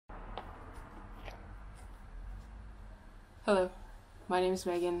Hello, my name is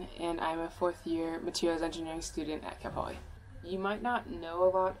Megan and I'm a fourth year materials engineering student at Cal Poly. You might not know a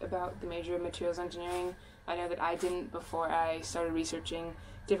lot about the major of materials engineering. I know that I didn't before I started researching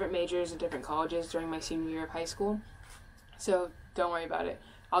different majors at different colleges during my senior year of high school. So don't worry about it.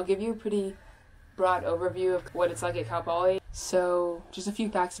 I'll give you a pretty broad overview of what it's like at Cal Poly. So just a few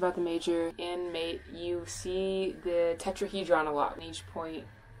facts about the major. In MATE, you see the tetrahedron a lot. Each point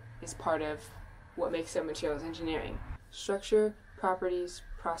is part of what makes up materials engineering. Structure, properties,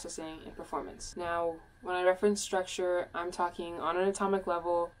 processing, and performance. Now, when I reference structure, I'm talking on an atomic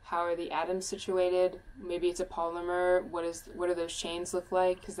level. How are the atoms situated? Maybe it's a polymer. What do those chains look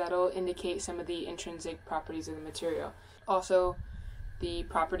like? Because that'll indicate some of the intrinsic properties of the material. Also, the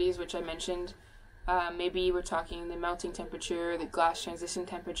properties, which I mentioned. Maybe we're talking the melting temperature, the glass transition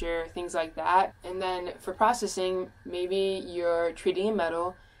temperature, things like that. And then for processing, maybe you're treating a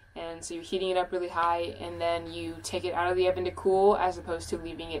metal, and so you're heating it up really high, and then you take it out of the oven to cool as opposed to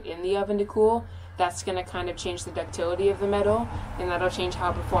leaving it in the oven to cool. That's going to kind of change the ductility of the metal, and that'll change how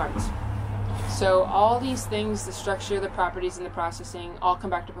it performs. So all these things, the structure, the properties, and the processing, all come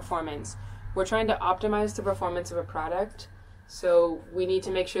back to performance. We're trying to optimize the performance of a product, so we need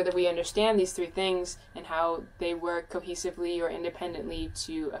to make sure that we understand these three things and how they work cohesively or independently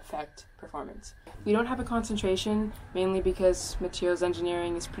to affect performance. We don't have a concentration, mainly because materials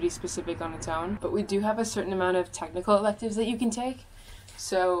engineering is pretty specific on its own, but we do have a certain amount of technical electives that you can take.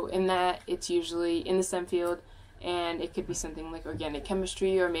 So in that, it's usually in the STEM field, and it could be something like organic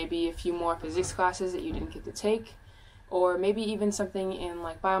chemistry, or maybe a few more physics classes that you didn't get to take, or maybe even something in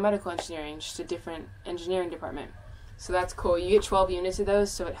like biomedical engineering, just a different engineering department. So that's cool. You get 12 units of those,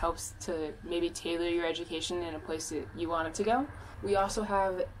 so it helps to maybe tailor your education in a place that you want it to go. We also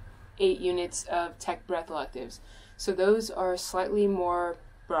have 8 units of tech breadth electives. So those are slightly more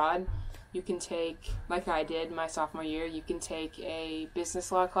broad. You can take, like I did my sophomore year, you can take a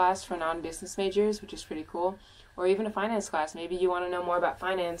business law class for non-business majors, which is pretty cool, or even a finance class. Maybe you want to know more about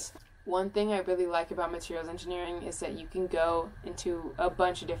finance. One thing I really like about materials engineering is that you can go into a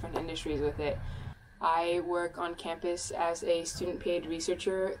bunch of different industries with it. I work on campus as a student-paid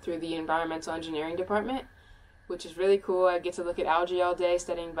researcher through the environmental engineering department, which is really cool. I get to look at algae all day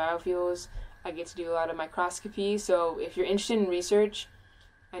studying biofuels. I get to do a lot of microscopy. So if you're interested in research,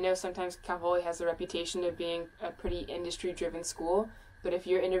 I know sometimes Cal Poly has the reputation of being a pretty industry-driven school, but if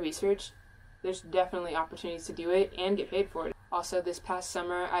you're into research, there's definitely opportunities to do it and get paid for it. Also, this past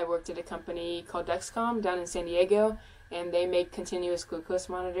summer, I worked at a company called Dexcom down in San Diego, and they make continuous glucose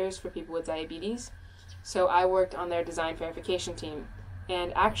monitors for people with diabetes. So I worked on their design verification team.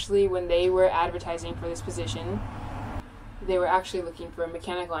 And actually, when they were advertising for this position, they were actually looking for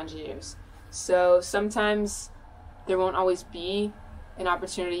mechanical engineers. So sometimes there won't always be an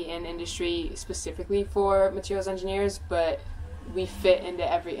opportunity in industry specifically for materials engineers, but we fit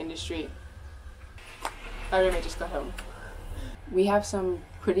into every industry. Our roommate just got home. We have some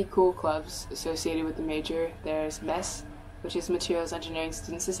pretty cool clubs associated with the major. There's MES, which is Materials Engineering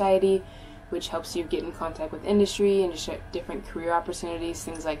Student Society, which helps you get in contact with industry and just different career opportunities,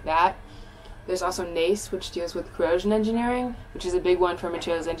 things like that. There's also NACE, which deals with corrosion engineering, which is a big one for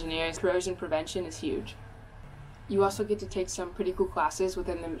materials engineers. Corrosion prevention is huge. You also get to take some pretty cool classes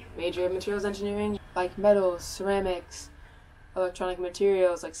within the major of materials engineering, like metals, ceramics, electronic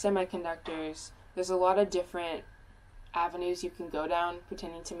materials, like semiconductors. There's a lot of different avenues you can go down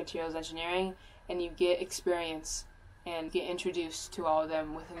pertaining to materials engineering, and you get experience and get introduced to all of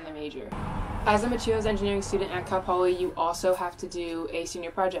them within the major. As a materials engineering student at Cal Poly, you also have to do a senior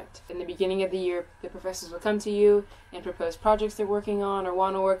project. In the beginning of the year, the professors will come to you and propose projects they're working on or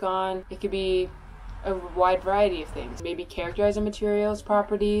want to work on. It could be a wide variety of things. Maybe characterize a material's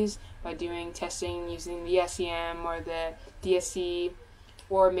properties by doing testing using the SEM or the DSC,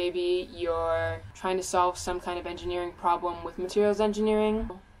 or maybe you're trying to solve some kind of engineering problem with materials engineering.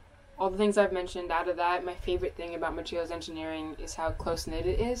 All the things I've mentioned, out of that, my favorite thing about materials engineering is how close-knit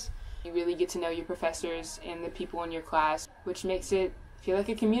it is. You really get to know your professors and the people in your class, which makes it feel like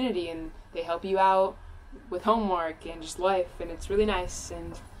a community, and they help you out with homework and just life, and it's really nice.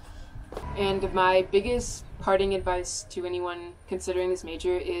 And my biggest parting advice to anyone considering this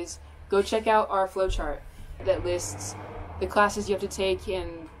major is go check out our flowchart that lists the classes you have to take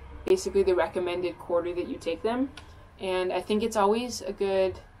and basically the recommended quarter that you take them. And I think it's always a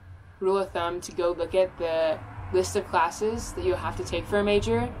good rule of thumb to go look at the list of classes that you'll have to take for a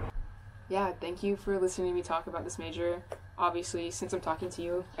major. Yeah, thank you for listening to me talk about this major. Obviously, since I'm talking to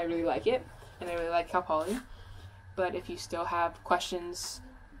you, I really like it, and I really like Cal Poly. But if you still have questions,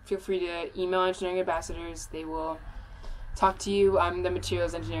 feel free to email Engineering Ambassadors. They will talk to you. I'm the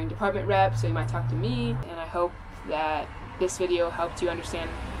Materials Engineering Department rep, so you might talk to me, and I hope that this video helped you understand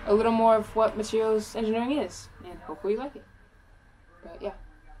a little more of what materials engineering is, and hopefully you like it. But yeah.